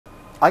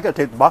I gotta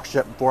take the box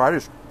check before I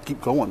just keep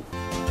going.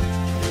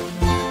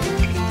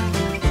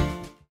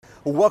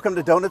 Welcome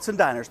to Donuts and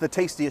Diners, the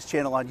tastiest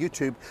channel on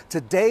YouTube.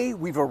 Today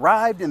we've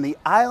arrived in the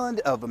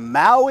island of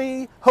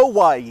Maui,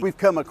 Hawaii. We've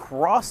come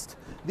across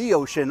the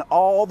ocean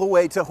all the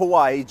way to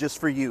Hawaii just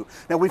for you.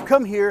 Now we've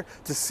come here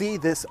to see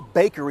this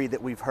bakery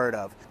that we've heard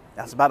of.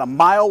 Now it's about a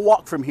mile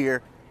walk from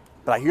here,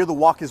 but I hear the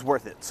walk is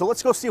worth it. So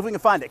let's go see if we can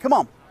find it. Come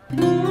on.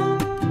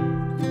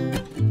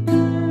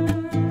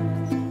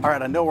 All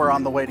right, I know we're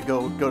on the way to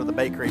go to the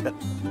bakery, but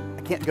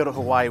I can't go to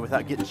Hawaii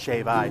without getting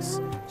shave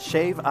ice.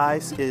 Shave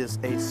ice is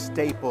a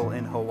staple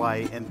in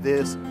Hawaii, and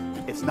this,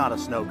 it's not a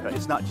snow cone.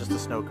 It's not just a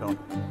snow cone.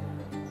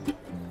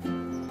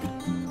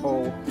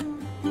 Oh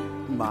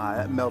my,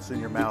 that melts in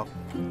your mouth.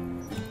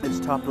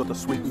 It's topped with a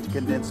sweetened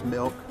condensed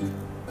milk,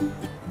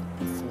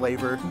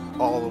 flavored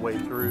all the way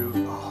through.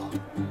 Oh.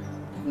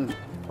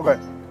 Okay,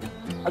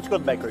 let's go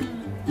to the bakery.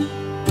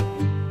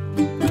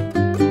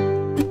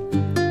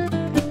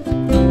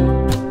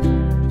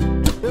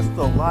 Is this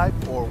the life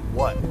or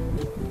what?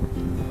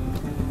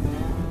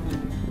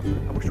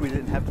 I wish we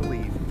didn't have to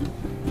leave.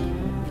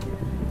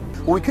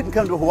 Well, we couldn't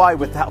come to Hawaii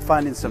without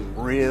finding some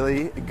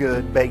really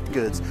good baked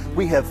goods.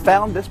 We have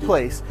found this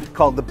place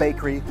called the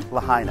Bakery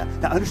Lahaina.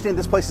 Now, understand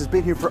this place has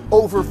been here for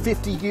over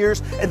 50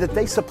 years and that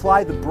they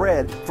supply the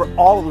bread for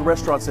all of the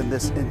restaurants in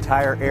this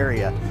entire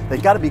area. They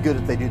got to be good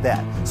if they do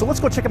that. So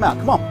let's go check them out.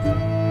 Come on.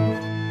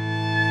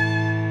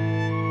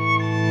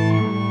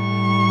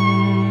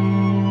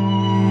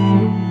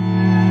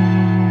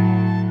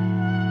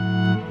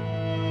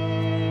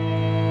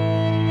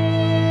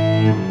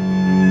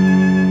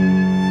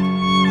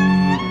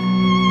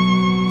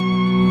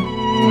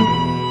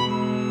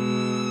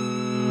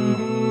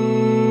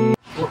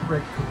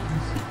 Shortbread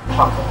cookies,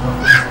 chocolate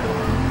muffins,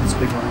 this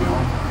big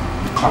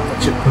one,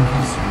 chocolate chip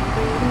cookies,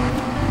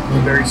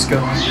 blueberry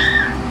scones,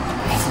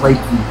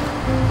 flaky,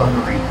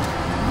 buttery.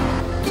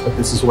 But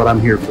this is what I'm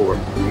here for.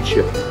 Free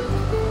shipping.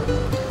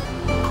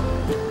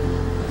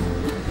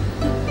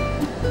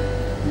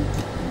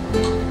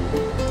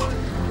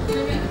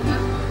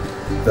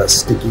 The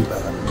sticky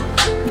bun.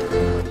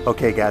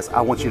 Okay, guys,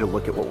 I want you to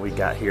look at what we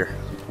got here.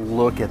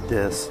 Look at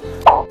this.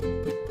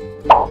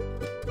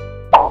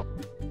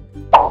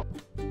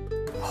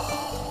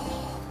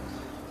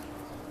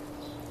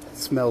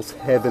 Smells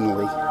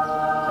heavenly.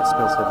 That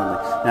smells heavenly.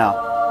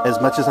 Now, as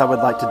much as I would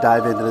like to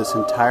dive into this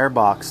entire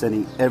box and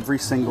eat every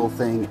single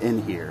thing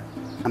in here,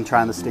 I'm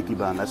trying the sticky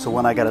bun. That's the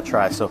one I gotta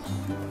try. So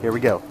here we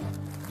go.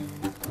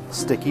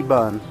 Sticky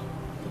bun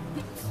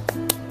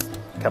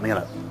coming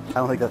up. I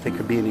don't think that thing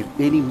could be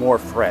any more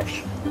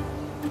fresh.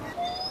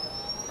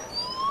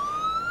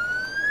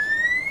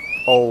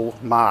 Oh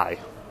my.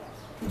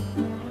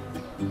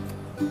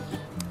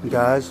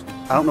 Guys,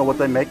 I don't know what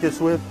they make this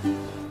with,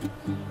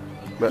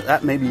 but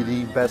that may be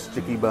the best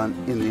sticky bun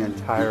in the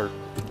entire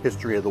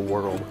history of the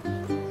world.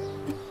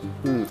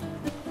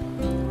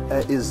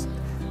 It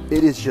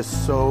is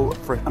just so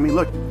fresh. I mean,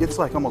 look, it's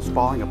like almost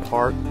falling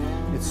apart.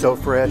 It's so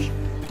fresh,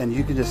 and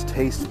you can just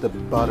taste the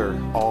butter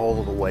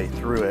all the way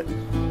through it.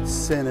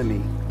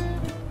 Cinnamon.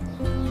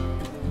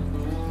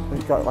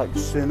 It's got like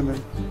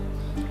cinnamon.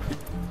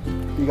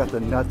 You got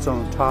the nuts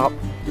on the top.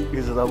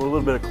 Gives it a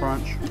little bit of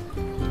crunch.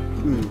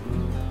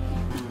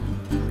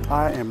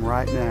 I am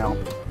right now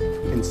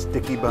in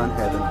sticky bun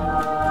heaven.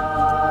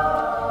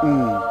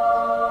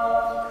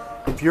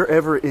 If you're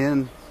ever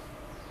in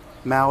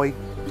Maui,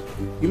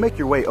 you make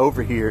your way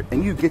over here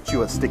and you get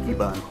you a sticky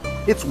bun.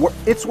 It's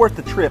worth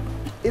the trip.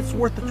 It's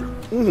worth the trip.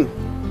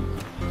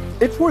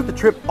 It's worth the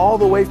trip all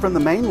the way from the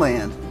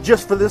mainland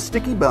just for this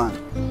sticky bun.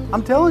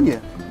 I'm telling you.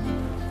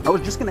 I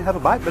was just gonna have a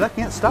bite, but I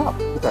can't stop.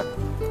 Okay,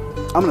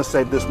 I'm gonna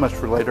save this much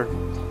for later.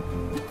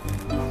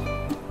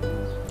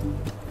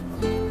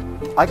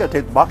 I gotta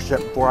take the box check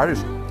before I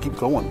just keep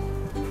going.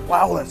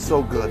 Wow, that's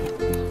so good.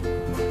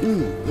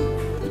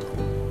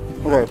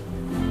 Okay.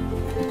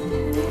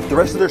 If the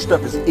rest of their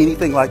stuff is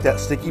anything like that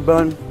sticky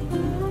bun,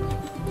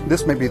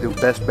 this may be the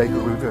best bakery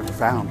we've ever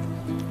found.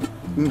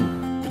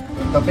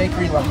 The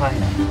Bakery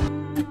Lahaina.